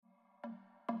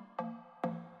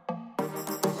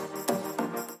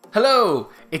Hello,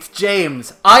 it's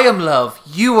James. I am love.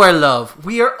 You are love.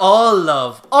 We are all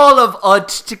love. All of UD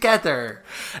together.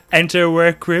 Enter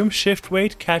workroom, shift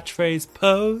weight, catchphrase,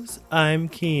 pose. I'm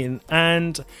Keen.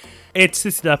 And it's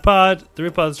Sissy That Pod, the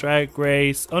RuPaul's Drag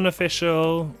Race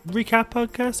unofficial recap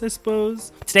podcast, I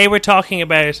suppose. Today we're talking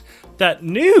about that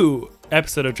new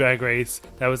episode of Drag Race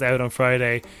that was out on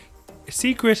Friday.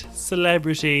 Secret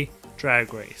Celebrity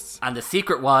Drag Race. And the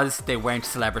secret was they weren't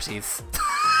celebrities.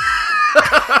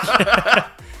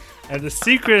 And the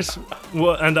secret,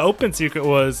 and the open secret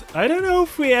was, I don't know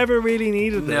if we ever really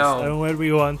needed this. No. I don't know whether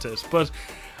we want it. But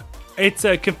it's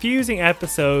a confusing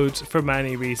episode for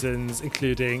many reasons,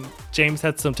 including James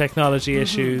had some technology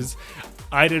issues.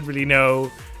 I didn't really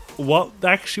know what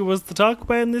actually was to talk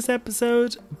about in this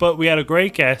episode, but we had a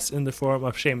great guest in the form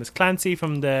of Seamus Clancy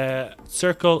from the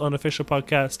Circle unofficial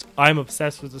podcast. I'm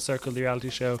obsessed with the Circle, the reality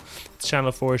show. It's a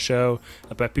Channel 4 show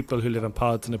about people who live in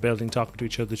pods in a building talking to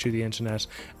each other through the internet,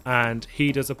 and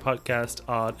he does a podcast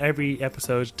on every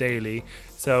episode daily.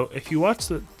 So if you watch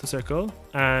the Circle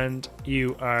and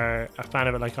you are a fan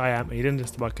of it like I am and you didn't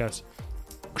listen to the podcast,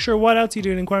 sure, what else are you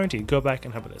doing in quarantine? Go back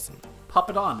and have a listen. Pop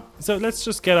it on. So let's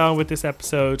just get on with this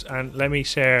episode and let me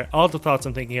share all the thoughts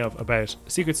I'm thinking of about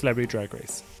Secret Celebrity Drag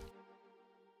Race.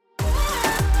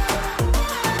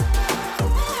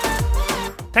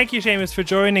 Thank you, Seamus, for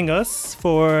joining us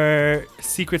for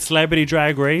Secret Celebrity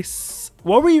Drag Race.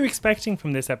 What were you expecting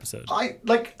from this episode? I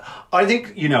think,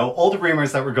 all the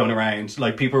rumours that were going around,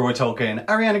 like people were talking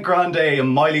Ariana Grande and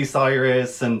Miley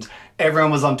Cyrus, and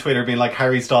everyone was on Twitter being like,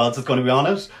 Harry Styles is going to be on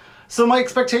it. So my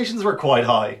expectations were quite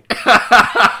high.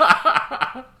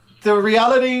 The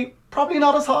reality, probably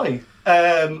not as high.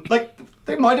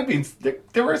 They might have been,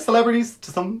 they were celebrities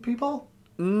to some people.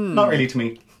 Not really to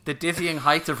me. The dizzying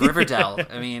heights of Riverdale.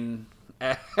 I mean,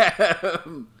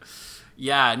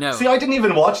 yeah, no. See, I didn't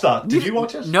even watch that. Did you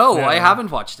watch it? No, I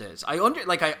haven't watched it. I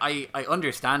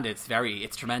understand it's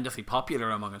tremendously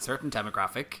popular among a certain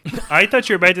demographic. I thought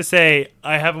you were about to say,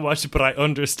 I haven't watched it, but I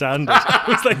understand it. I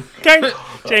was like,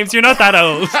 James, you're not that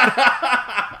old.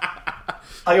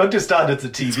 I understand it's a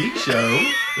TV show.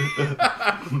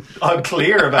 I'm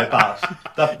clear about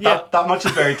that. That much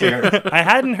is very clear. I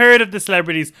hadn't heard of the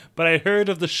celebrities, but I heard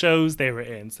of the shows they were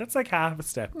in. So that's like half a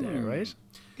step there, right?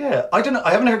 Yeah, I don't know.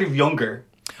 I haven't heard of Younger.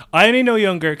 I only know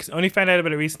Younger because I only found out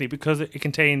about it recently because it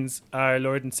contains our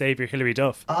Lord and Saviour Hilary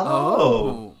Duff.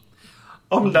 Oh,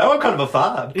 now I'm kind of a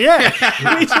fan. Yeah,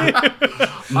 me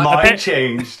too. Mind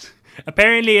changed.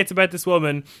 Apparently, it's about this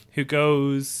woman who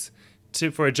goes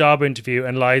for a job interview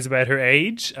and lies about her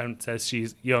age and says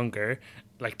she's younger,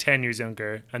 like 10 years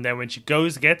younger. And then when she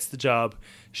gets the job,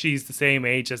 she's the same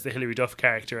age as the Hilary Duff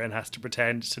character and has to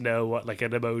pretend to know what like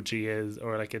an emoji is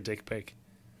or like a dick pic.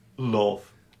 Love.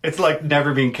 It's like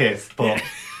never been kissed, but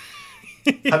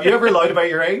have you ever lied about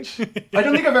your age? I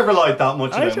don't think I've ever lied that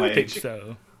much about my age. I don't think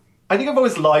so. I think I've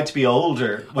always lied to be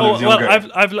older when I was younger.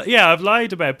 I've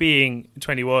lied about being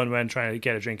 21 when trying to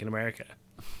get a drink in America.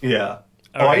 Yeah.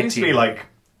 Or I 18. used to be like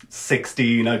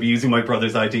 16. I'd be using my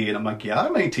brother's ID and I'm like, yeah,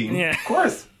 I'm 18. Yeah. Of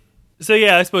course. So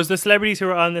yeah, I suppose the celebrities who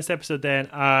are on this episode then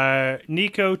are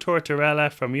Nico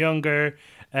Tortorella from Younger,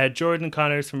 Jordan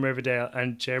Connors from Riverdale,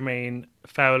 and Jermaine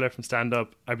Fowler from Stand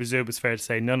Up. I presume it's fair to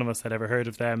say none of us had ever heard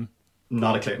of them.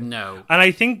 Not a clue. No. And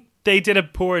I think they did a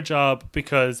poor job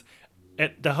because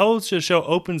the whole show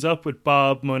opens up with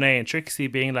Bob, Monet, and Trixie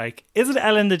being like, is it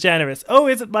Ellen DeGeneres? Oh,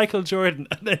 is it Michael Jordan?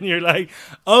 And then you're like,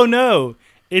 oh no,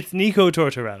 it's Nico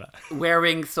Tortorella.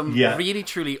 Wearing some really,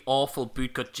 truly awful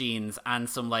bootcut jeans and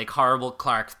some like horrible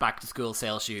Clark's back to school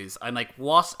sale shoes. I'm like,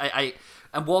 what?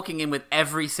 I'm walking in with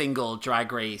every single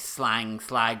Drag Race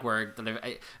slag word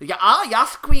that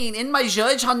yes, queen, in my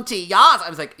judge hunty, yes. I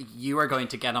was like, you are going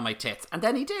to get on my tits. And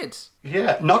then he did.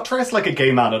 Yeah, not dressed like a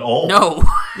gay man at all. No.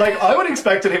 Like, I would have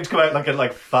expected him to come out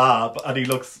like Fab, and he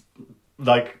looks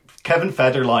like Kevin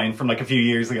Federline from like a few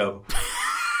years ago.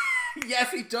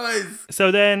 Yes, he does.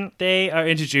 So then they are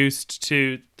introduced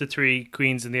to the three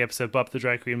queens in the episode, Bob the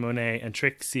Drag Queen, Monet, and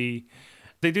Trixie.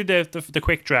 They do the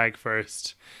quick drag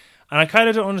first. And I kind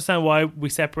of don't understand why we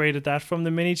separated that from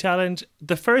the mini challenge.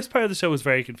 The first part of the show was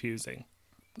very confusing.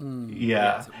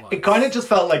 Yeah. Yes, it kind of just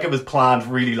felt like it was planned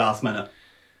really last minute.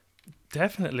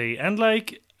 Definitely. And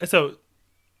like, so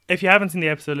if you haven't seen the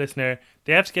episode, listener,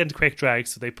 they have to get into quick drag.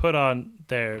 So they put on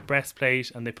their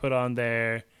breastplate and they put on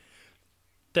their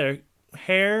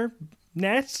hair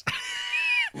net.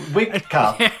 Wig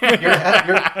cap. your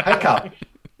head cap.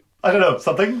 I don't know,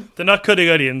 something? They're not cutting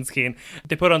onions, Keen.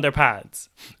 They put on their pads.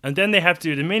 And then they have to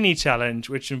do the mini challenge,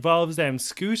 which involves them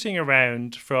scooting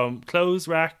around from clothes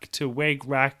rack to wig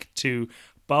rack to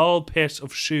ball pit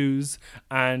of shoes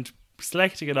and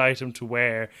selecting an item to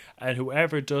wear, and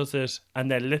whoever does it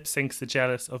and then lip syncs the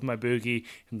Jealous of My Boogie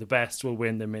in the best will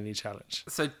win the mini challenge.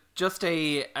 So just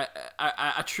a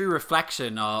true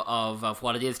reflection of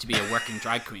what it is to be a working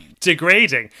drag queen.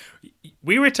 Degrading.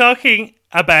 We were talking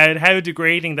about how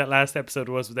degrading that last episode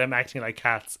was with them acting like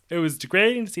cats. It was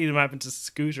degrading to see them having to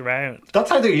scoot around. That's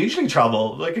how they usually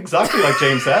travel, like exactly like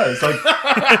James says.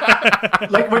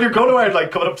 Like when you're going around,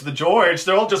 like coming up to the George,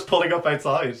 they're all just pulling up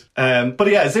outside.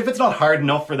 But yeah, as if it's not hard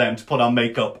enough for them to put on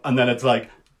makeup, and then it's like,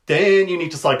 then you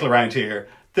need to cycle around here,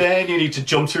 then you need to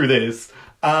jump through this,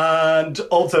 and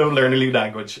also learn a new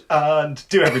language and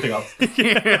do everything else.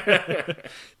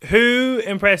 Who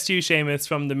impressed you, Seamus,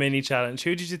 from the mini challenge?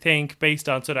 Who did you think, based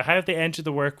on sort of how they entered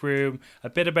the workroom, a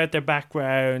bit about their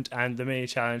background, and the mini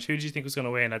challenge, who did you think was going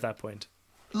to win at that point?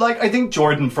 Like, I think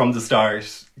Jordan from the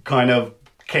start kind of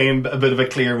came a bit of a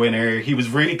clear winner. He was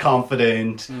really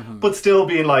confident, but still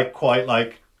being like quite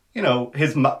like, you know,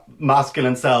 his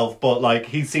masculine self, but like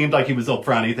he seemed like he was up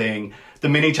for anything. The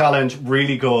mini challenge,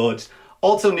 really good.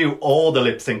 Also knew all the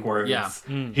lip sync words. Yeah.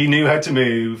 He knew how to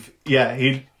move. Yeah,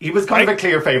 he was kind of a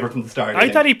clear favourite from the start. I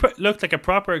thought he looked like a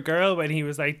proper girl when he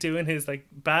was like doing his like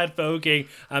bad voguing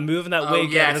and moving that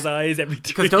wig out of his eyes every 2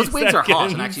 Because those wigs are hot,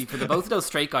 seconds. and actually for both of those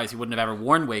straight guys who wouldn't have ever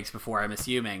worn wigs before, I'm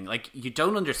assuming, like, you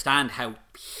don't understand how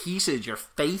heated your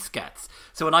face gets.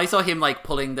 So when I saw him like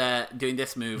doing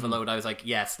this move alone, I was like,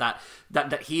 yes, that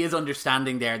he is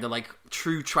understanding there the like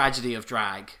true tragedy of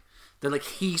drag. The like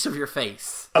heat of your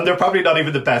face. And they're probably not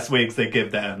even the best wigs they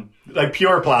give them. Like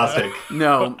pure plastic.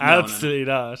 No, absolutely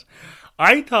not.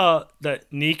 I thought that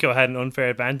Nico had an unfair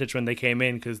advantage when they came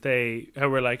in because they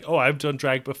were like, oh, I've done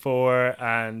drag before,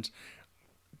 and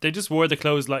they just wore the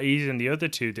clothes a lot easier than the other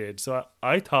two did. So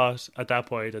I thought at that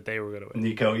point that they were going to win.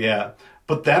 Nico, yeah.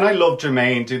 But then I loved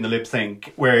Jermaine doing the lip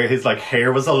sync where his like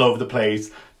hair was all over the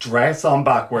place, dress on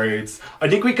backwards. I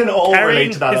think we can all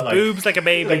relate to that. His boobs like a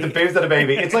baby. Like the boobs of a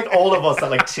baby. It's like all of us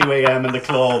at like 2 a.m. in the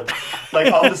club,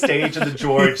 like on the stage in the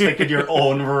George thinking you're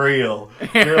unreal.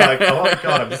 You're like, oh my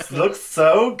God, this looks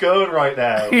so good right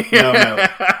now. No,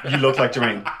 you look like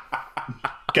Jermaine.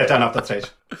 Get down off that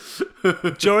stage.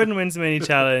 Jordan wins the mini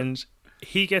challenge.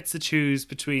 He gets to choose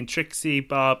between Trixie,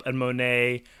 Bob and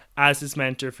Monet as his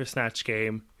mentor for Snatch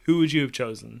Game. Who would you have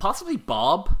chosen? Possibly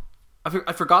Bob.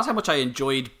 I forgot how much I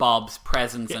enjoyed Bob's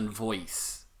presence and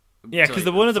voice. Yeah, because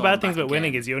one of the bad things about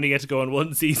winning is you only get to go on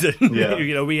one season. Yeah.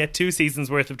 You know, we get 2 seasons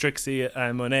worth of Trixie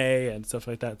and Monet and stuff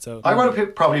like that. So I want to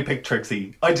probably pick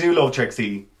Trixie. I do love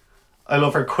Trixie. I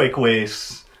love her quick wit.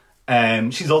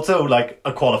 She's also like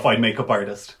a qualified makeup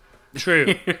artist.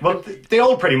 True. Well, they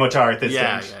all pretty much are at this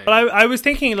stage. Yeah. But I was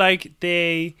thinking like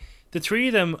the 3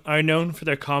 of them are known for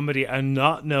their comedy and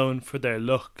not known for their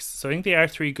looks. So I think they are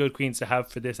 3 good queens to have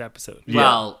for this episode. Yeah.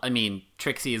 Well, I mean,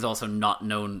 Trixie is also not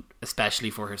known especially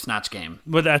for her Snatch Game.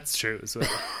 Well, that's true as well.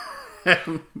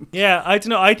 Yeah, I don't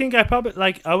know. I think I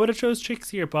probably I would have chose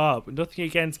Trixie or Bob. Nothing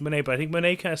against Monet, but I think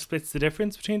Monet kind of splits the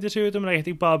difference between the 2 of them. Like, I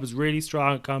think Bob is really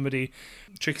strong at comedy.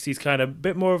 Trixie's kind of a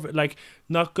bit more of like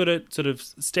not good at sort of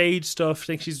stage stuff. I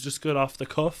think she's just good off the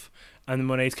cuff, and then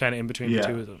Monet's kind of in between the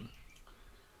 2 of them.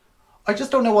 I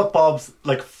just don't know what Bob's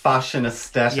like fashion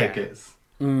aesthetic is.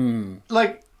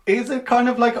 Like, is it kind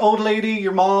of like old lady,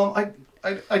 your mom?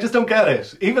 I just don't get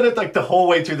it. Even at like the whole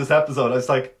way through this episode, I was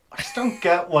like, I just don't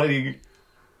get what his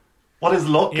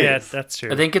look is. Yeah, that's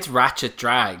true. I think it's ratchet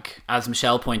drag, as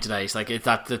Michelle pointed out. Like,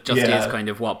 that just is kind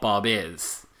of what Bob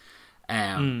is.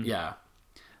 Yeah.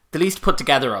 The least put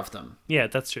together of them. Yeah,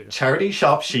 that's true. Charity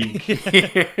shop chic.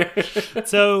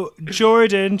 So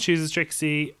Jordan chooses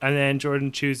Trixie, and then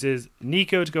Jordan chooses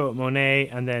Nico to go with Monet,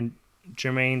 and then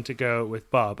Jermaine to go with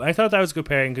Bob. I thought that was a good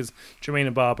pairing because Jermaine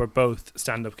and Bob are both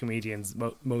stand-up comedians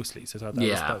mostly, so I thought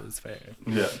that was fair.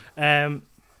 Yeah.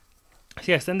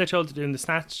 Yes, then they're told to do in the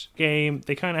Snatch Game.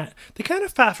 They kind of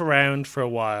faff around for a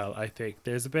while. I think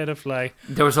there's a bit of like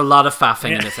there was a lot of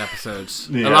faffing in this episode.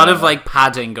 A lot of like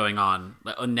padding going on,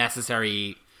 like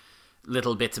unnecessary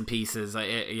little bits and pieces.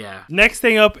 Yeah. Next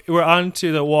thing up, we're on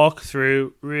to the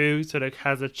walkthrough. Rue sort of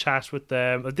has a chat with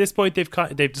them. At this point,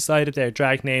 they've decided their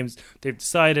drag names. They've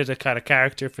decided a kind of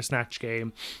character for Snatch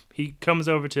Game. He comes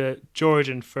over to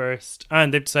Jordan first,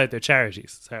 and they've decided their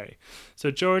charities. Sorry. So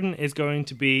Jordan is going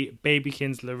to be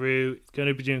Babykins LaRue. He's going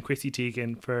to be doing Chrissy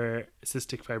Teigen for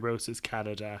Cystic Fibrosis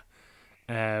Canada.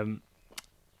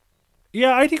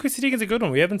 Yeah, I think Chrissy Teigen's a good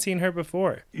one. We haven't seen her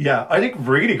before. Yeah, I think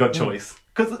really good choice.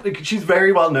 Because like, she's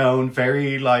very well known,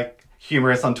 very like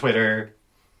humorous on Twitter.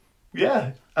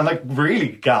 Yeah, and like really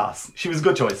gas. She was a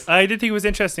good choice. I did think it was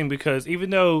interesting because even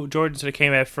though Jordan sort of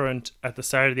came out front at the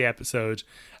start of the episode,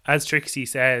 as Trixie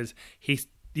says, he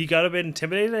he got a bit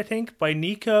intimidated, I think, by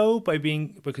Nico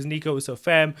because Nico was so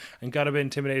femme, and got a bit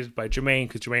intimidated by Jermaine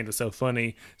because Jermaine was so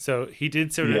funny. So he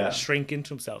did sort of shrink into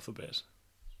himself a bit.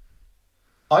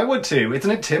 I would too. It's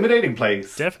an intimidating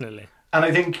place. Definitely. And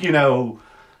I think,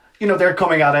 they're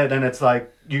coming at it and it's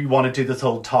like, you want to do this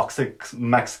whole toxic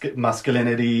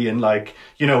masculinity and like,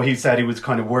 he said he was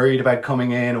kind of worried about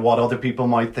coming in and what other people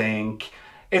might think.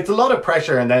 It's a lot of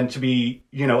pressure, and then to be,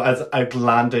 as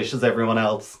outlandish as everyone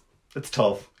else, it's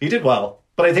tough. He did well.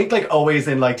 But I think like always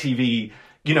in like TV,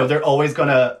 they're always going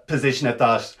to position it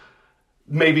that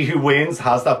maybe who wins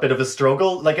has that bit of a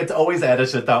struggle. Like it's always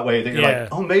edited that way that you're like,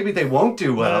 oh, maybe they won't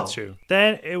do well. That's true.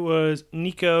 Then it was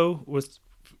Nico was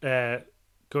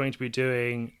going to be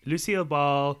doing Lucille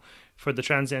Ball for the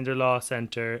Transgender Law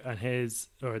Centre, and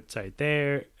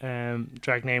their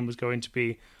drag name was going to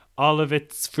be All of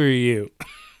It's For You.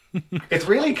 It's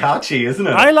really catchy, isn't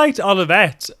it? I liked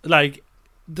Olivette. Like,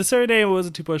 the surname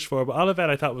wasn't too pushed for, but Olivette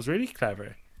I thought was really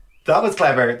clever. That was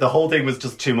clever. The whole thing was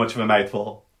just too much of a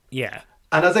mouthful. Yeah.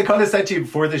 And as I kind of said to you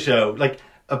before the show, like,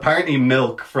 apparently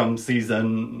Milk from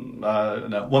one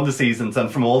of the seasons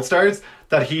and from All Stars,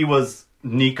 that he was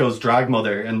Nico's drag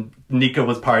mother, and Nico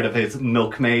was part of his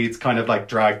Milkmaids kind of like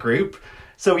drag group.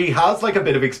 So he has like a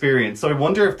bit of experience. So I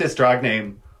wonder if this drag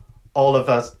name, All of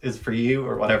That Is For You,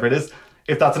 or whatever it is,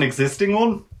 if that's an existing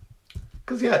one.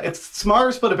 Because it's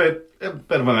smart, but a bit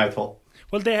of a mouthful.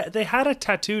 Well, they had it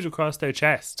tattooed across their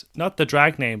chest. Not the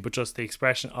drag name, but just the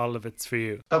expression, All of It's For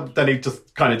You. Then he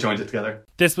just kind of joined it together.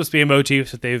 This must be a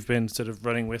motif that they've been sort of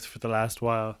running with for the last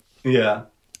while. Yeah.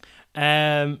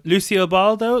 Lucille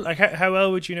Ball, though? Like, how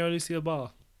well would you know Lucille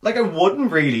Ball? Like, I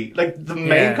wouldn't really. Like, the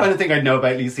main kind of thing I know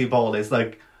about Lucille Ball is,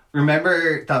 like,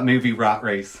 remember that movie Rat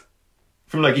Race?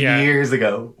 From, like, years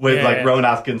ago with, like, Rowan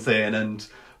Atkinson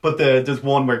But there's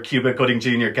one where Cuba Gooding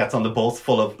Jr. gets on the bus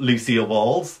full of Lucille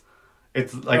Balls.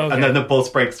 It's like, and then the bus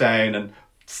breaks down and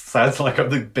sounds like I'm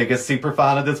the biggest super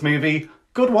fan of this movie.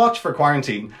 Good watch for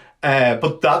quarantine.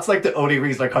 But that's like the only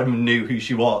reason I kind of knew who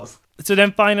she was. So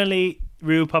then finally,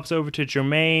 Rue pops over to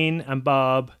Jermaine and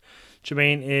Bob.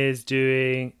 Jermaine is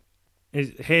doing...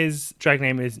 His drag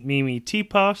name is Mimi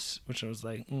Teapot, which I was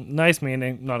like, nice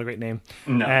meaning, not a great name.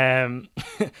 No.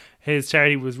 His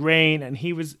charity was Rain, and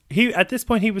he at this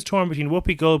point he was torn between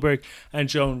Whoopi Goldberg and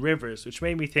Joan Rivers, which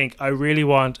made me think I really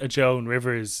want a Joan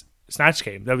Rivers Snatch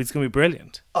Game. That was going to be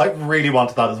brilliant. I really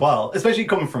wanted that as well, especially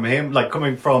coming from him, like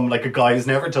coming from like a guy who's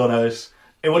never done it.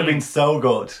 It would have been so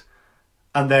good.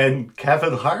 And then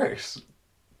Kevin Hart,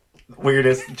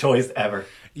 weirdest choice ever.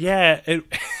 Yeah,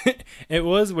 it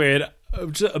was weird.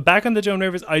 Back on the Joan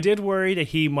Rivers, I did worry that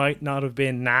he might not have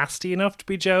been nasty enough to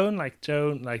be Joan. Like,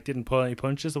 Joan didn't pull any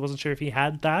punches. I wasn't sure if he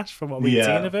had that from what we'd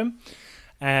seen of him.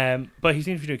 But he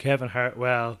seemed to do Kevin Hart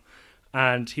well,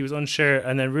 and he was unsure.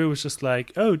 And then Rue was just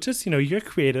like, "Oh, just you're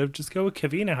creative. Just go with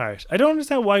Kevina Hart." I don't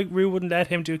understand why Rue wouldn't let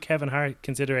him do Kevin Hart,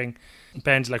 considering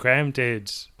Ben de la Creme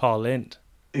did Paul Lynde.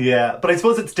 Yeah, but I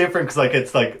suppose it's different because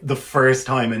it's like the first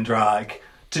time in drag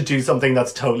to do something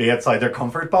that's totally outside their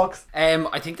comfort box.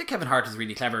 I think that Kevin Hart is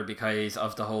really clever because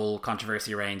of the whole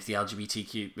controversy around the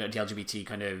LGBT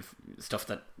kind of stuff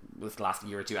that was the last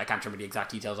year or two. I can't remember the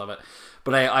exact details of it,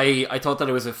 but I thought that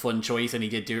it was a fun choice and he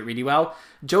did do it really well.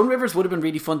 Joan Rivers would have been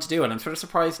really fun to do, and I'm sort of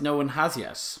surprised no one has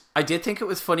yet. I did think it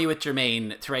was funny with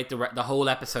Jermaine throughout the whole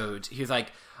episode. He was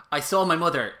like, "I saw my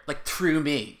mother like through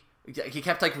me." He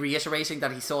kept like reiterating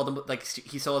that he saw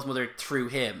he saw his mother through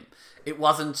him. It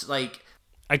wasn't like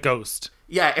a ghost.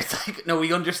 Yeah, it's like, no,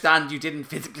 we understand you didn't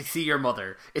physically see your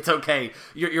mother. It's okay.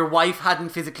 Your wife hadn't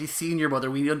physically seen your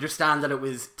mother. We understand that it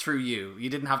was through you. You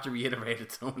didn't have to reiterate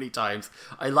it so many times.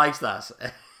 I liked that.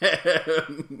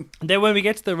 Then when we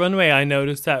get to the runway, I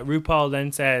noticed that RuPaul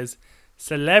then says,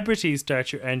 "Celebrities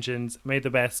start your engines. May the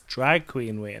best drag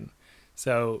queen win."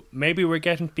 So maybe we're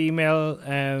getting female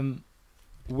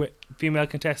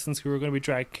contestants who are going to be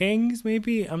drag kings,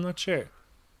 maybe? I'm not sure.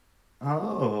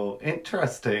 Oh,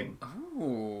 interesting.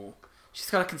 Oh, she's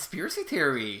got a conspiracy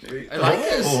theory. I like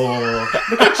it.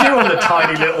 Look at you on the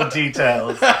tiny little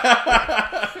details.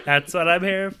 That's what I'm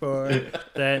here for.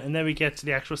 And then we get to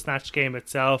the actual Snatch Game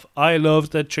itself. I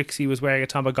loved that Trixie was wearing a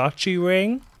Tamagotchi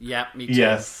ring. Yeah, me too.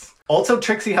 Yes. Also,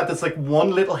 Trixie had this like one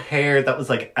little hair that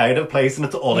was like out of place, and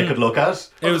it's all I could look at.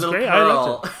 It was great. I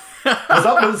loved it.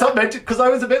 Was that meant to? Because I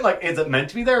was a bit like, is it meant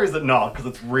to be there or is it not? Because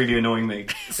it's really annoying me.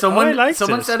 Someone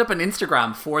set up an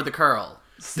Instagram for the curl.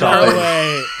 Stop. No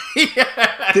way.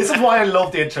 Yeah. This is why I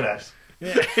love the internet.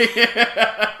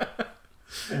 Yeah.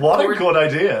 What a good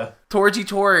idea. Torgy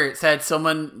Tor said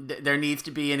there needs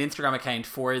to be an Instagram account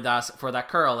for that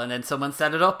curl, and then someone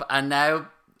set it up, and now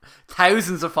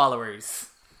thousands of followers.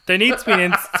 There needs to be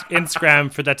an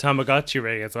Instagram for that Tamagotchi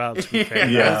ring as well, to be fair.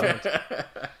 Yeah.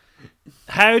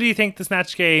 How do you think the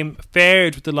Snatch Game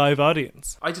fared with the live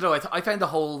audience? I don't know. I found the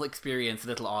whole experience a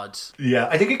little odd. Yeah,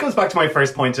 I think it goes back to my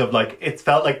first point of like, it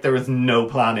felt like there was no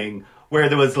planning, where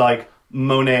there was like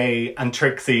Monet and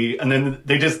Trixie, and then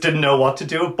they just didn't know what to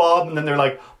do with Bob, and then they're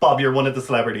like, Bob, you're one of the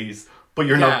celebrities, but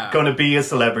you're not going to be a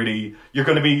celebrity. You're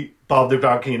going to be Bob the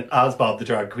Drag Queen as Bob the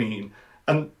Drag Queen.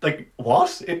 And like,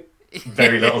 what?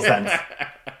 Very little sense.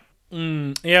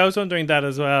 Yeah, I was wondering that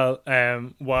as well.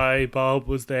 Why Bob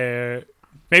was there.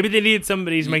 Maybe they needed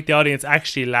somebody to make the audience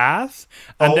actually laugh,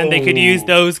 and then they could use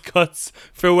those cuts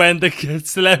for when the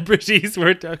celebrities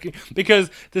were talking. Because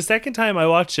the second time I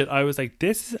watched it, I was like,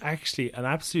 this is actually an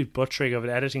absolute butchering of an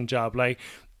editing job. Like,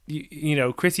 you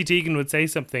know, Chrissy Teigen would say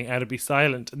something and it'd be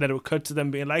silent, and then it would cut to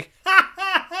them being like,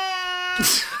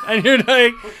 and you're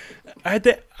like, I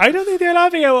don't think they're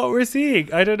laughing at what we're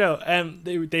seeing. I don't know.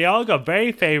 They all got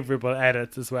very favourable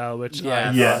edits as well, which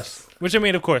which I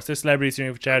mean, of course, they're celebrities doing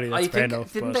it for charity. That's fair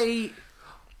enough. Didn't they?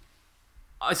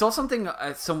 I saw something.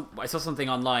 I saw something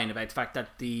online about the fact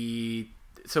that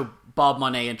Bob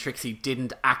Monet and Trixie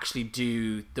didn't actually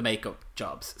do the makeup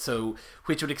jobs. So,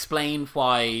 which would explain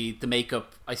why the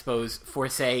makeup, I suppose, for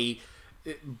say,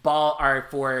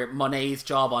 for Monet's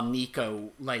job on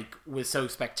Nico, like, was so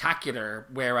spectacular,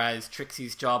 whereas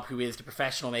Trixie's job, who is the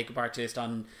professional makeup artist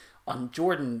on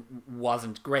Jordan,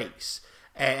 wasn't great.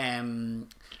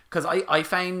 Because I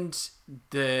found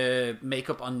the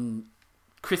makeup on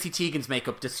Chrissy Teigen's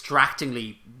makeup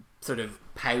distractingly sort of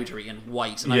powdery and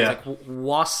white, and I was like,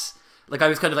 what? Like, I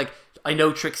was kind of like, I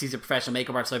know Trixie's a professional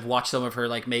makeup artist, so I've watched some of her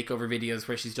like makeover videos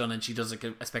where she's done, and she does like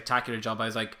a spectacular job. I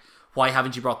was like, why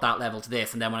haven't you brought that level to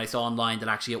this? And then when I saw online that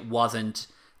actually it wasn't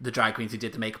the drag queens who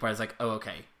did the makeup, I was like, oh,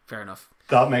 okay, fair enough.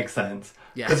 That makes sense.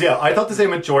 Because I thought the same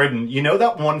with Jordan. You know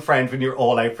that one friend when you're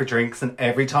all out for drinks and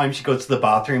every time she goes to the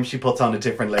bathroom she puts on a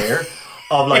different layer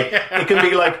of like, it can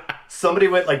be like somebody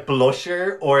with like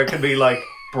blusher, or it can be like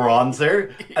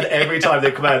bronzer, and every time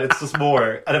they come out it's just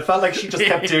more, and it felt like she just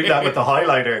kept doing that with the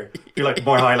highlighter. Be like,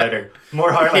 more highlighter.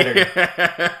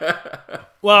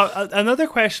 Well, another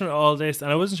question on all this,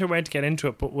 and I wasn't sure when to get into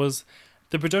it, but was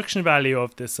the production value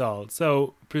of this all.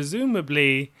 So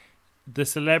presumably the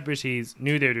celebrities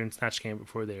knew they were doing Snatch Game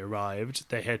before they arrived.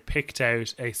 They had picked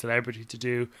out a celebrity to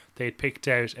do. They had picked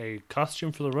out a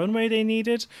costume for the runway they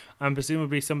needed. And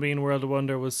presumably somebody in World of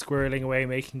Wonder was squirreling away,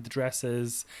 making the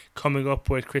dresses, coming up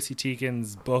with Chrissy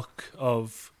Teigen's book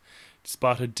of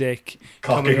Spotted Dick,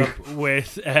 coming up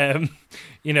with,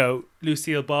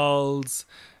 Lucille Ball's,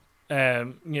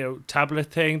 tablet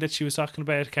thing that she was talking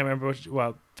about. I can't remember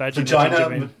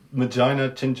Vagina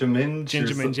Ginger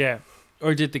Minge, yeah.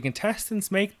 Or did the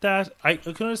contestants make that? I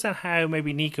can understand how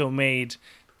maybe Nico made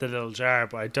the little jar,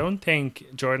 but I don't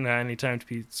think Jordan had any time to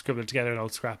be scribbling together an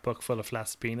old scrapbook full of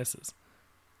flaccid penises.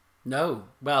 No.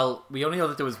 Well, we only know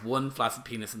that there was one flaccid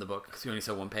penis in the book because we only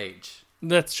saw one page.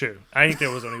 That's true. I think there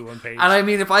was only one page. And I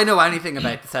mean, if I know anything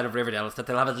about the set of Riverdale, it's that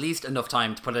they'll have at least enough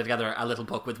time to put together a little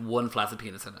book with one flaccid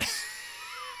penis in it.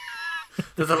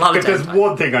 There's a lot of If there's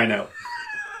one thing I know,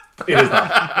 it is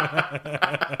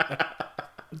that.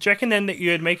 Do you reckon then that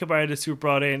you had makeup artists who were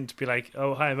brought in to be like,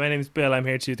 oh, hi, my name's Bill, I'm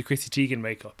here to do the Chrissy Teigen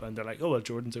makeup, and they're like, oh, well,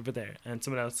 Jordan's over there, and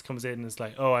someone else comes in and is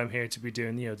like, oh, I'm here to be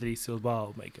doing, the Lucille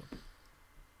Ball makeup.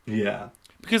 Yeah.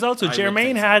 Because also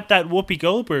Jermaine had that Whoopi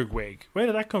Goldberg wig. Where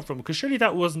did that come from? Because surely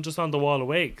that wasn't just on the wall of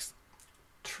wigs.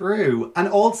 True. And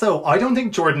also, I don't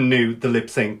think Jordan knew the lip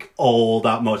sync all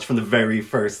that much from the very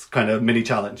first kind of mini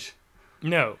challenge.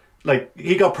 No. Like,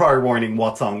 he got prior warning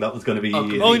what song that was going to be.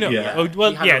 Oh, no. Yeah. Oh,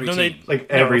 well, yeah. No,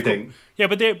 everything. Yeah,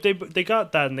 but they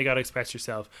got that, and they got Express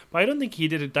Yourself. But I don't think he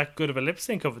did that good of a lip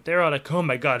sync of it. They're all like, oh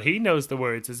my god, he knows the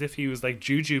words, as if he was like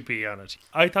Jujubee on it.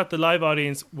 I thought the live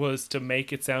audience was to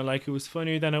make it sound like it was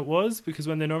funnier than it was, because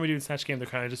when they normally do the Snatch Game, they're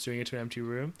kind of just doing it to an empty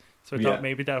room. So I thought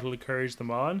maybe that will encourage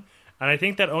them on. And I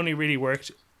think that only really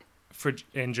worked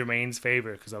in Jermaine's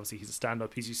favour, because obviously he's a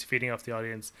stand-up, he's used to feeding off the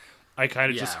audience. I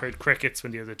kind of just heard crickets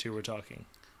when the other two were talking.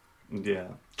 Yeah.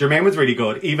 Jermaine was really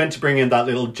good. Even to bring in that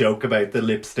little joke about the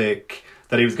lipstick,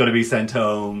 that he was going to be sent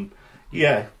home.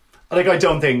 Yeah. Like, I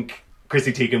don't think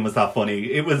Chrissy Teigen was that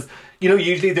funny. It was,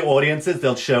 usually the audiences,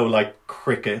 they'll show, like,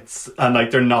 crickets, and,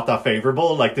 like, they're not that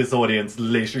favourable. Like, this audience,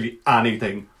 literally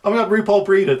anything. Oh my god, RuPaul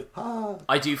breathed.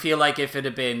 I do feel like if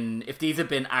these had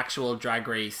been actual Drag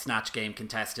Race Snatch Game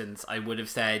contestants, I would have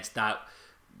said that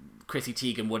Chrissy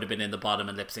Teigen would have been in the bottom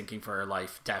and lip syncing for her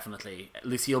life, definitely.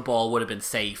 Lucille Ball would have been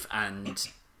safe, and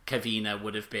Kavina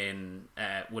would have been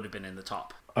in the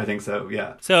top. I think so,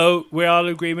 yeah. So we're all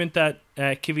in agreement that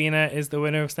Kavina is the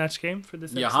winner of Snatch Game for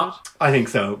this episode? I think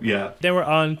so, yeah. Then we're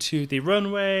on to the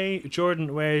runway.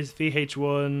 Jordan wears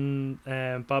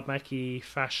VH1 Bob Mackie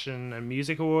Fashion and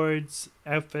Music Awards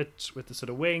outfit with the sort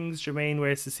of wings. Jermaine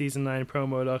wears the season 9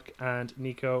 promo look, and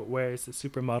Nico wears the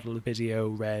supermodel video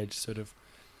red sort of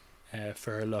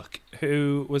fur look.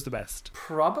 Who was the best?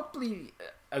 Probably,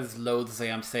 as loath as I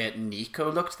am to say it,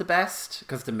 Nico looked the best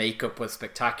because the makeup was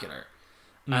spectacular.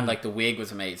 And like the wig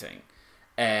was amazing.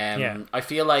 I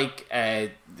feel like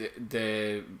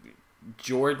the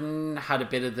Jordan had a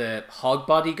bit of the hog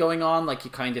body going on. Like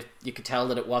you could tell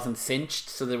that it wasn't cinched,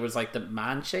 so there was like the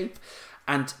man shape.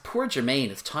 And poor Jermaine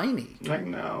is tiny. I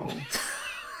know.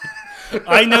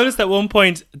 I noticed at one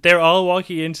point they're all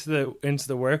walking into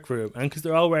the workroom, and because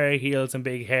they're all wearing heels and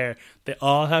big hair, they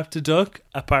all have to duck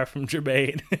apart from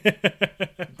Jermaine.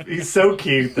 He's so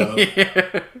cute though.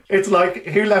 Yeah. It's like,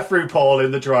 who left RuPaul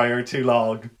in the dryer too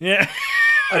long? Yeah.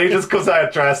 And he just comes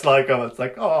out dressed like him. It's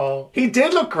like, oh, he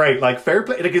did look great. Like, fair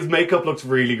play. Like, his makeup looks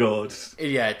really good.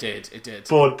 Yeah, it did.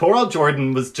 But poor old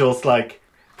Jordan was just like,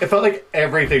 it felt like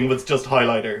everything was just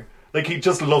highlighter. Like, he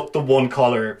just looked the one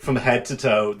colour from head to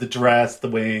toe. The dress, the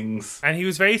wings. And he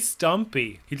was very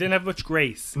stumpy. He didn't have much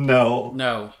grace.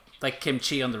 No. Like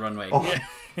kimchi on the runway. Oh.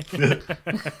 Yeah.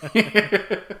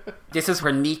 This is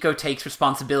where Nico takes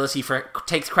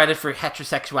credit for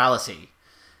heterosexuality.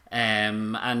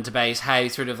 And about how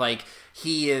sort of like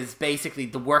he is basically,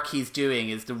 the work he's doing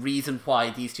is the reason why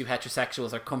these two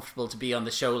heterosexuals are comfortable to be on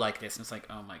the show like this. And it's like,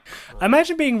 oh my God.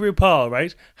 Imagine being RuPaul,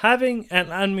 right?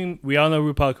 And I mean, we all know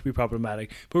RuPaul could be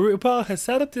problematic, but RuPaul has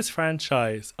set up this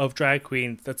franchise of drag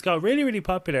queens that's got really, really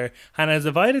popular and has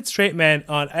invited straight men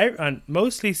on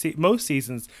most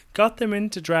seasons, got them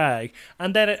into drag,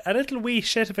 and then a little wee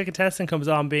shit if a contestant comes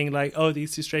on being like, oh,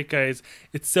 these two straight guys,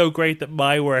 it's so great that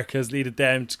my work has led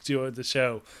them to do the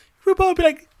show. RuPaul would be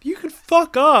like, you can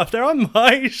fuck off. They're on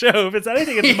my show. If it's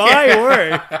anything, it's my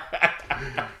work.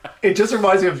 It just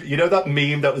reminds me of, you know, that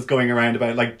meme that was going around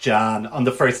about like Jan on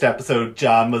the first episode.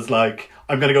 Jan was like,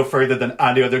 I'm going to go further than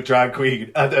any other drag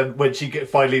queen. And then when she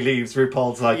finally leaves,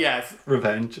 RuPaul's like, yes,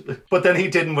 revenge. But then he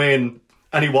didn't win.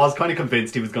 And he was kind of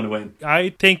convinced he was going to win. I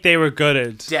think they were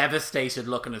gutted. Devastated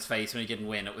look on his face when he didn't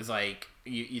win. It was like,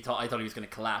 I thought he was going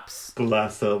to collapse.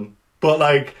 Bless him. But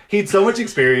like, he had so much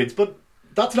experience, but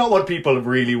that's not what people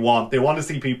really want. They want to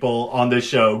see people on this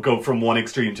show go from one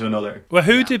extreme to another. Well,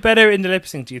 who did better in the lip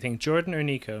sync, do you think? Jordan or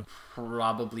Nico?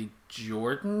 Probably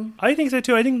Jordan. I think so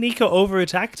too. I think Nico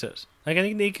over-attacked it. Like, I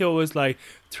think Nico was like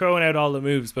throwing out all the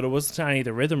moves, but it wasn't any of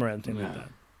the rhythm or anything like that.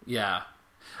 Yeah.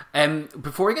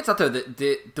 Before we get to that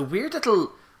though, the weird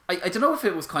little... I don't know if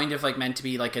it was kind of like meant to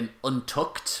be like an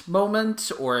untucked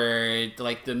moment or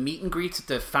like the meet and greets with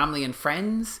the family and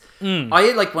friends.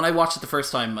 I like when I watched it the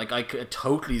first time, like I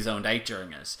totally zoned out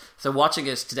during it. So watching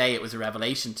it today, it was a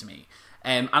revelation to me.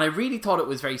 And I really thought it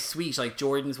was very sweet. Like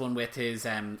Jordan's one with his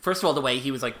first of all, the way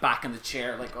he was like back in the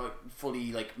chair, like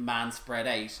fully like man spread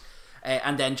out.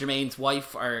 And then Jermaine's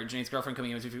wife or Jermaine's girlfriend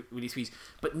coming in was really sweet.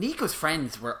 But Nico's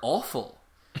friends were awful.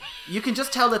 You can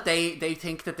just tell that they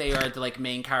think that they are the like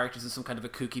main characters in some kind of a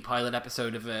kooky pilot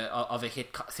episode of a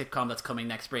hit sitcom that's coming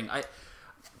next spring.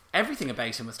 Everything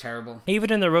about him was terrible. Even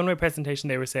in the runway presentation,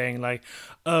 they were saying like,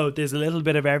 "Oh, there's a little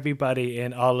bit of everybody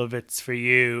in all of it's for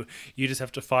you. You just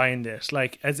have to find it."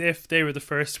 Like as if they were the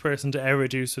first person to ever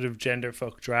do sort of gender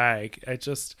fuck drag.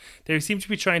 They seem to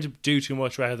be trying to do too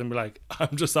much rather than be like,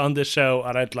 "I'm just on this show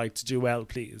and I'd like to do well,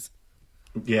 please."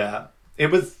 Yeah,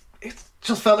 it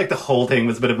just felt like the whole thing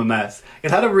was a bit of a mess. It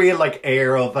had a real like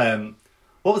air of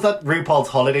what was that RuPaul's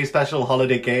holiday special,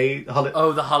 Holiday Gay? The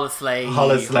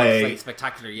Holislay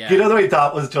Spectacular, yeah. You know the way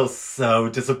that was just so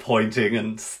disappointing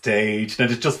and staged,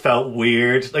 and it just felt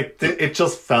weird. Like it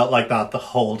just felt like that the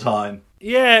whole time.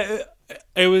 Yeah,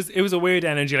 it was a weird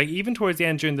energy. Like even towards the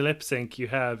end during the lip sync, you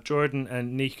have Jordan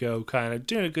and Nico kind of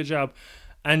doing a good job,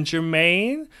 and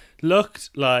Jermaine looked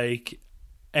like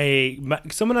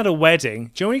someone at a wedding.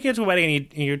 Do you know when you get to a wedding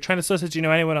and you're trying to suss it, do you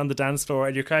know anyone on the dance floor,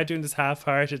 and you're kind of doing this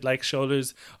half-hearted like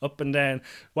shoulders up and down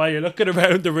while you're looking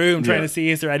around the room trying to see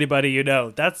is there anybody you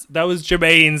know. That was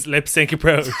Jermaine's lip sync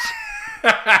approach.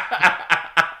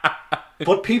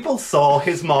 But people saw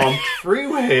his mom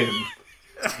through him.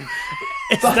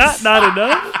 Is that not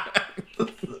enough?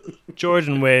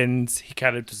 Jordan wins. He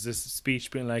kind of does this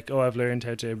speech being like, "Oh, I've learned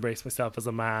how to embrace myself as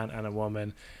a man and a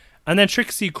woman." And then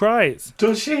Trixie cries.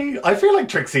 Does she? I feel like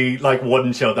Trixie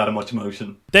wouldn't show that much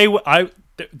emotion.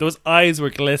 Those eyes were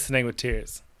glistening with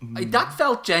tears. That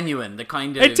felt genuine.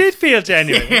 It did feel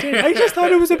genuine. I just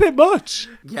thought it was a bit much.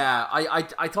 Yeah,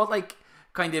 I thought like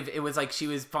kind of, it was like she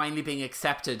was finally being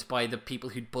accepted by the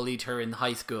people who'd bullied her in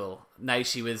high school. Now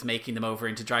she was making them over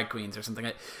into drag queens or something.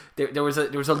 There was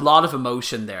a lot of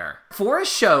emotion there for a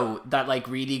show that like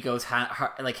really goes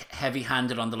like heavy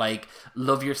handed on the like,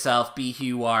 love yourself, be who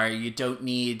you are. You don't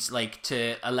need like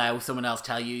to allow someone else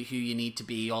tell you who you need to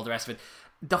be. All the rest of it.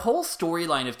 The whole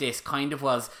storyline of this kind of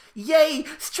was, yay,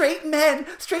 straight men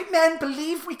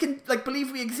believe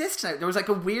we exist now. There was like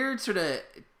a weird sort of,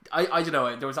 I don't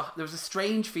know, there was a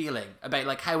strange feeling about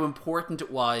like how important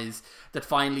it was that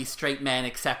finally straight men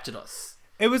accepted us.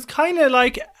 It was kind of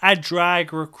like a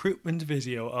drag recruitment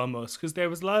video almost, because there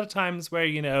was a lot of times where,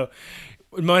 you know,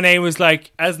 Monet was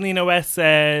like, as Nina West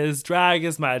says, drag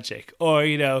is magic, or,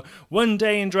 you know, one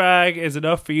day in drag is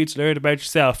enough for you to learn about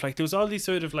yourself. Like, there was all these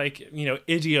sort of like, you know,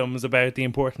 idioms about the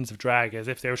importance of drag, as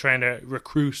if they were trying to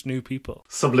recruit new people.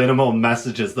 Subliminal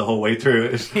messages the whole way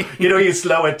through it. You know, you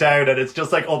slow it down and it's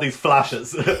just like all these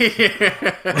flashes.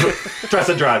 Dress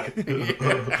and drag.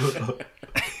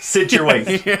 Sit your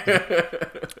waist.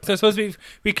 So I suppose we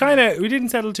didn't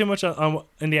settle too much on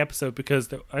in the episode,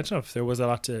 because I don't know if there was a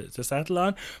lot to settle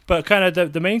on, but kind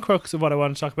of the main crux of what I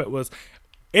want to talk about was,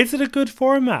 is it a good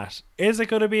format? Is it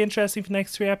going to be interesting for the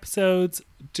next 3 episodes?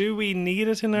 Do we need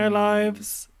it in our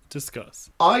lives? Discuss.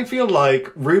 I feel like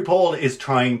RuPaul is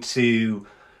trying to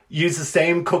use the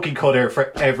same cookie cutter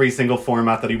for every single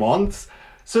format that he wants.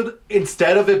 So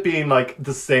instead of it being like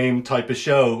the same type of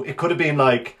show, it could have been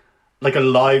like a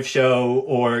live show,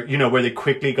 or, you know, where they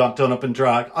quickly got done up in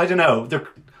drag. I don't know.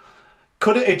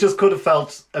 It just could have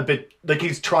felt a bit like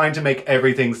he's trying to make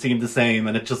everything seem the same,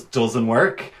 and it just doesn't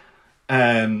work.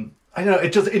 I don't know.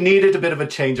 It needed a bit of a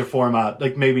change of format,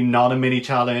 like maybe not a mini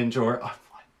challenge, or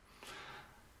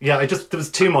there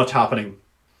was too much happening.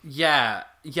 Yeah,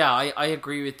 I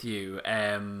agree with you.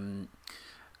 I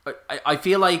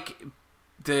feel like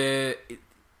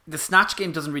the Snatch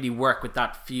game doesn't really work with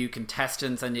that few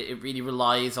contestants, and it really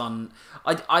relies on...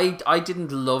 I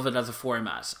didn't love it as a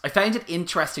format. I found it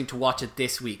interesting to watch it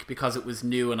this week because it was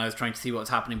new and I was trying to see what was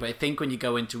happening, but I think when you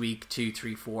go into week 2,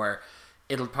 3, 4,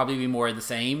 it'll probably be more of the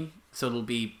same. So it'll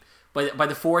be... By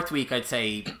the 4th week, I'd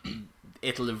say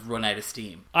it'll have run out of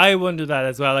steam. I wonder that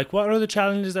as well. Like, what other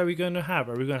challenges are we going to have?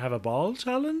 Are we going to have a ball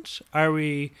challenge?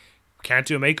 Can't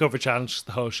do a makeover challenge.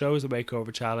 The whole show is a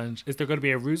makeover challenge. Is there going to be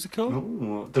a musical?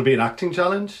 Oh, there'll be an acting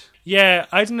challenge? Yeah,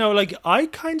 I don't know. Like, I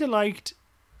kind of liked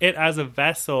it as a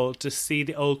vessel to see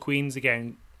the old queens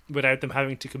again without them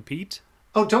having to compete.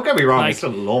 Oh, don't get me wrong, I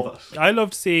still love it. I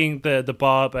loved seeing the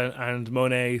Bob and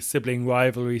Monet sibling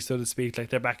rivalry, so to speak, like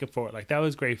they're back and forth. Like, that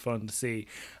was great fun to see.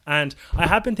 And I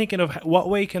have been thinking of what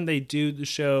way can they do the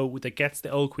show that gets the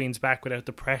old queens back without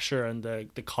the pressure and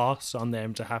the cost on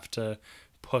them to have to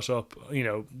put up, you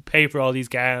know, pay for all these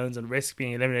gowns and risk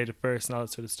being eliminated first and all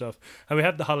that sort of stuff. And we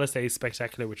had the Holidays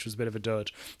Spectacular, which was a bit of a dud.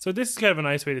 So this is kind of a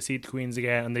nice way to see the queens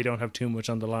again, and they don't have too much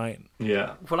on the line.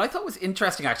 Yeah. What I thought was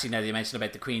interesting, actually, now that you mentioned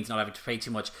about the queens not having to pay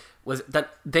too much, was that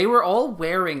they were all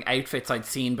wearing outfits I'd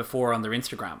seen before on their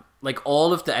Instagram. Like,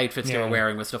 all of the outfits they were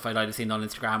wearing was stuff I'd either seen on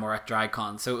Instagram or at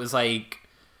DragCon. So it was like...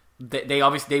 They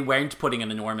obviously they weren't putting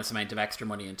an enormous amount of extra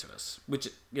money into it, which,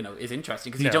 you know, is interesting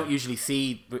because you don't usually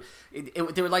see.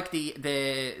 They were like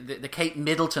the Kate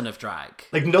Middleton of drag,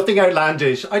 like nothing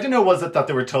outlandish. I don't know, was it that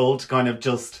they were told to kind of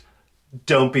just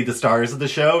don't be the stars of the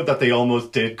show, that they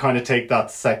almost did kind of take that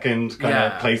second kind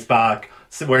of place back,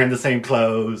 wearing the same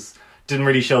clothes, didn't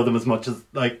really show them as much as,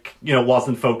 like, you know,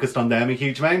 wasn't focused on them a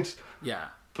huge amount. Yeah.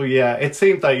 But yeah, it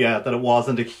seemed that that it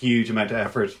wasn't a huge amount of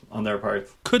effort on their part.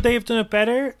 Could they have done it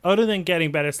better? Other than getting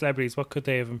better celebrities, what could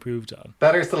they have improved on?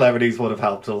 Better celebrities would have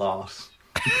helped a lot.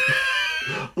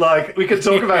 Like, we could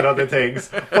talk about other things,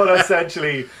 but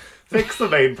essentially fix the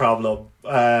main problem.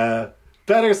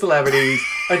 Better celebrities.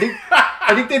 I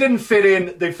think they didn't fit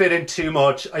in. They fit in too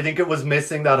much. I think it was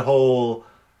missing that whole,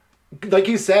 like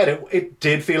you said, it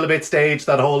did feel a bit staged.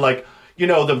 That whole, like, you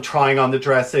know, them trying on the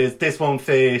dresses. This won't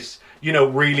fit. You know,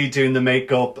 really doing the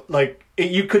makeup. Like,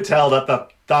 you could tell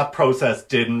that process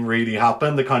didn't really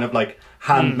happen. The kind of, like,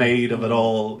 handmade of it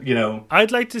all, you know.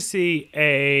 I'd like to see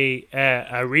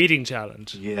a reading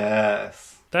challenge.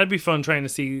 Yes. That'd be fun, trying to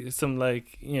see some,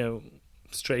 like, you know,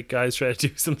 straight guys try to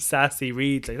do some sassy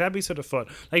reads. Like, that'd be sort of fun.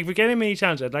 Like, if we're getting a mini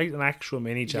challenge, I'd like an actual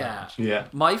mini challenge. Yeah.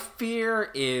 My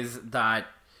fear is that,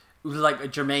 like,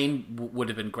 Jermaine would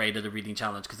have been great at a reading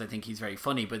challenge because I think he's very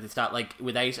funny, but it's that, like,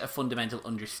 without a fundamental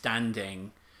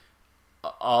understanding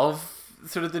of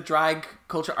sort of the drag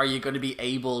culture, are you going to be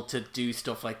able to do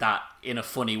stuff like that in a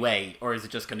funny way, or is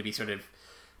it just going to be sort of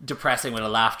depressing with a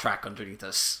laugh track underneath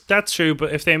it. That's true,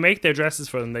 but if they make their dresses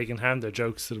for them, they can hand their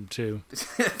jokes to them too.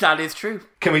 That is true.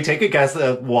 Can we take a guess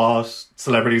at what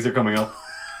celebrities are coming up?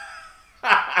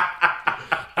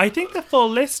 I think the full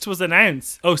list was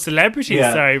announced. Oh, celebrities,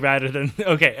 sorry, rather than...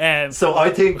 Okay. So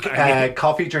I think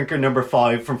coffee drinker number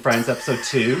 5 from Friends episode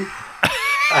 2.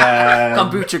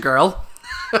 Kombucha girl.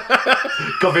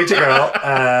 Kombucha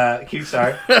girl. Cute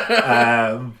star.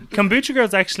 Kombucha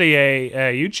girl's actually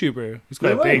a YouTuber who's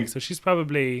quite big, so she's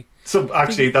probably... So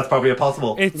actually, that's probably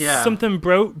possible. It's something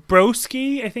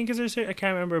Broski, I think is her. I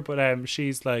can't remember, but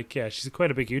she's like, she's quite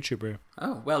a big YouTuber.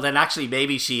 Oh well, then actually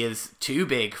maybe she is too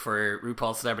big for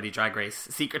RuPaul's Celebrity Drag Race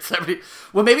secret celebrity.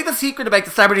 Well, maybe the secret about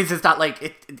the celebrities is that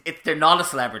like they're not a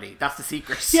celebrity. That's the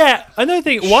secret. Yeah, another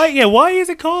thing. Why is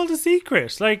it called a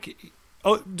secret? Like,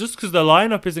 just because the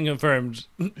lineup isn't confirmed.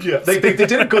 Yeah, they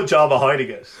did a good job of hiding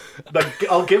it. Like,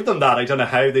 I'll give them that. I don't know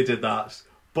how they did that,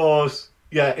 but.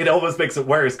 Yeah, it almost makes it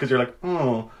worse because you're like,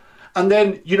 oh. And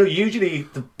then, usually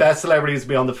the best celebrities will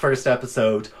be on the first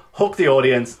episode, hook the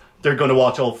audience, they're going to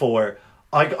watch all 4.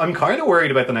 I'm kind of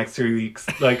worried about the next 3 weeks.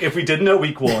 Like, if we didn't know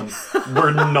week 1,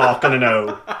 we're not going to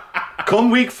know.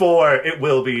 Come week 4, it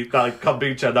will be that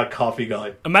kombucha, that coffee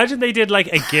guy. Imagine they did like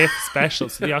a gift special.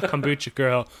 So they got kombucha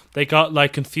girl, they got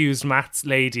like confused Matt's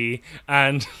lady,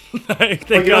 and like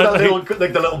they got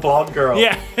that the little blonde girl.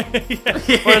 Yeah.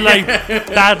 Or like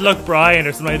Bad Luck Brian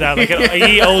or something like that. Like a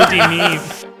ye oldie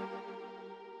meme.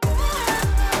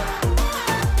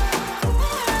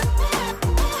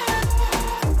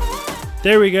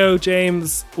 There we go,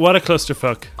 James. What a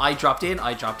clusterfuck. I dropped in,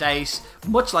 I dropped out,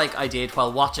 much like I did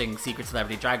while watching Secret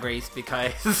Celebrity Drag Race,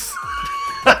 because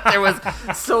there was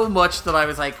so much that I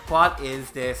was like, what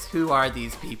is this? Who are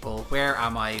these people? Where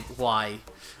am I? Why?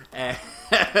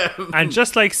 And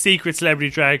just like Secret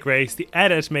Celebrity Drag Race, the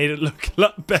edit made it look a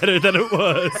lot better than it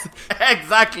was.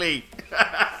 Exactly.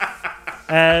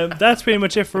 That's pretty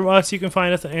much it from us. You can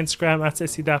find us on Instagram at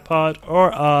sissy.pod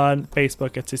or on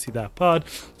Facebook at sissy.pod.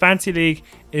 Fancy League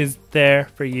is there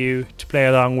for you to play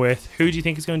along with. Who do you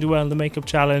think is going to do well in the makeup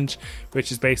challenge,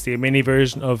 which is basically a mini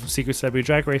version of Secret Celebrity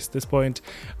Drag Race at this point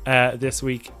this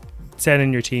week? Send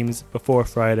in your teams before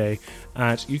Friday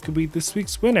and you could be this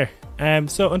week's winner.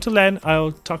 So until then,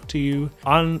 I'll talk to you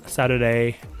on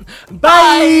Saturday.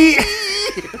 Bye!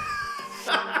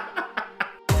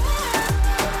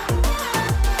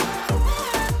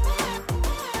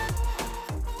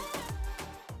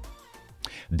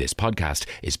 This podcast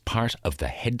is part of the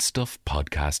Head Stuff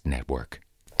Podcast Network.